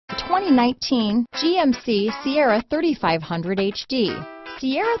2019 GMC Sierra 3500 HD.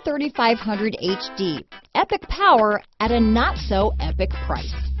 Sierra 3500 HD. Epic power at a not so epic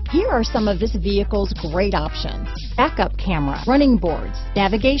price. Here are some of this vehicle's great options: backup camera, running boards,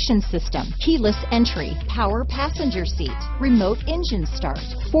 navigation system, keyless entry, power passenger seat, remote engine start,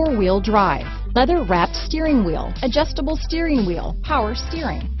 four-wheel drive, leather-wrapped steering wheel, adjustable steering wheel, power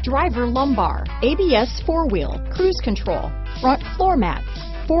steering, driver lumbar, ABS four-wheel, cruise control, front floor mats,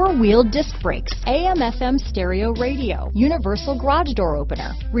 four-wheel disc brakes, AM/FM stereo radio, universal garage door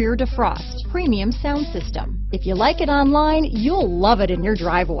opener, rear defrost, premium sound system. If you like it online, you'll love it in your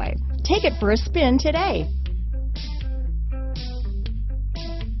driveway. Take it for a spin today.